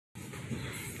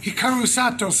Hikaru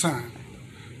Sato-san,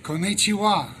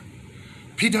 konnichiwa.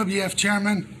 PWF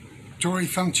Chairman Dory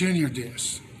Funk Jr.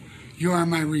 desu. You are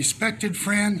my respected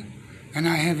friend, and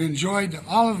I have enjoyed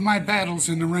all of my battles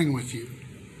in the ring with you.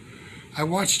 I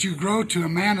watched you grow to a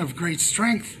man of great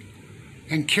strength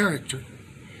and character.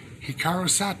 Hikaru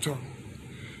Sato,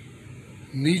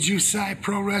 20歳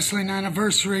Pro Wrestling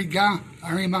Anniversary ga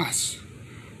arimasu.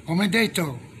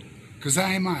 Omedetou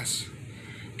gozaimasu.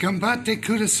 Ganbatte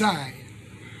kudasai.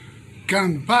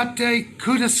 Ganbatte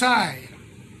kudasai.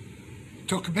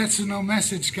 Tokubetsu no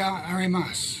message ga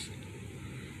arimasu.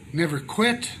 Never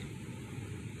quit.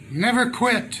 Never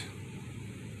quit.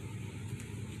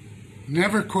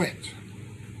 Never quit.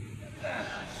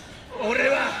 俺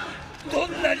はど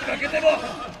んなに負けても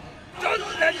ど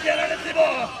んなにやられても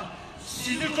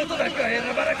死ぬことだけは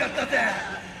選ばなかったぜ。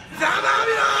ざまあ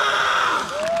みろ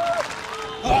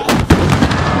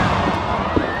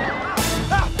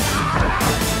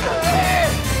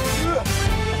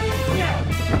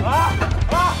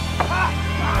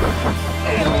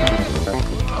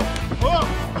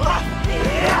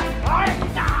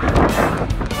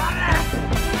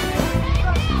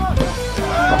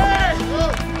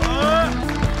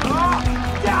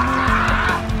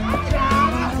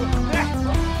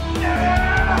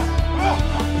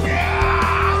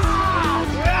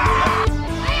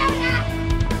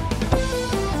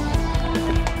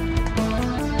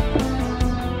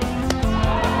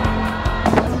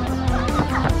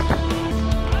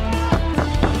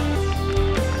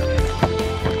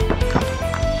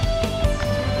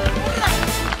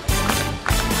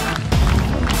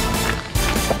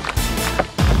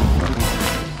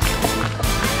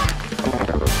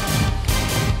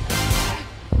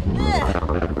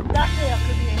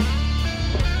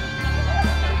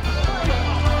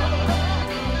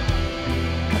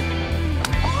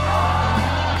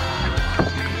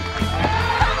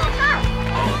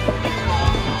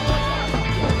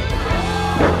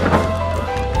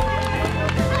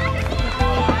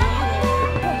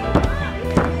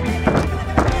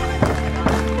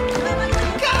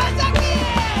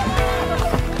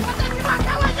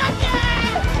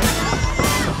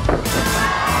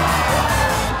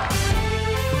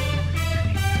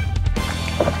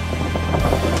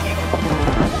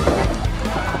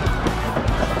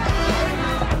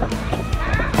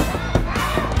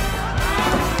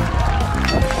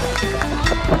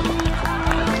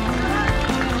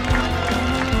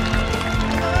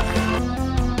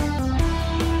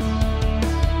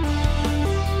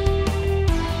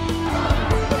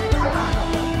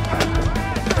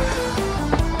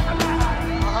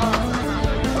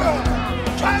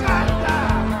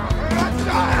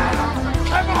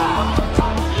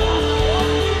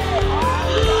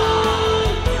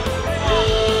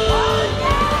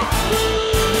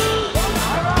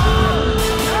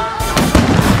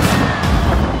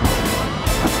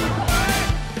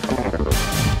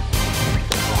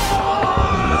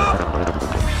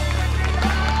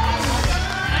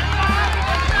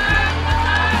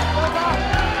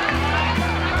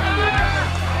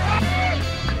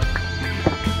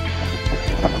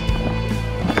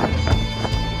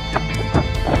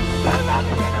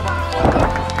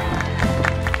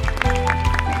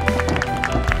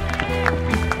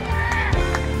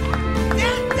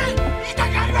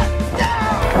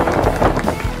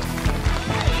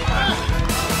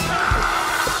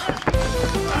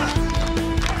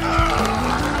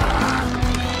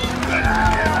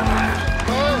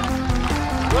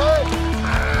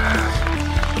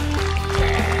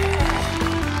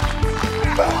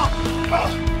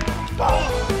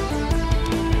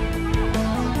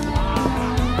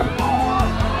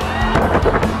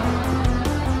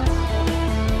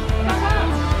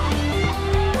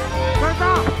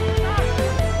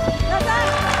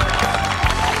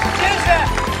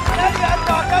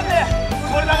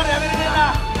これだからやめれねえ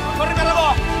な。これから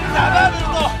も長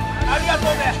々とありがと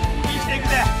うね。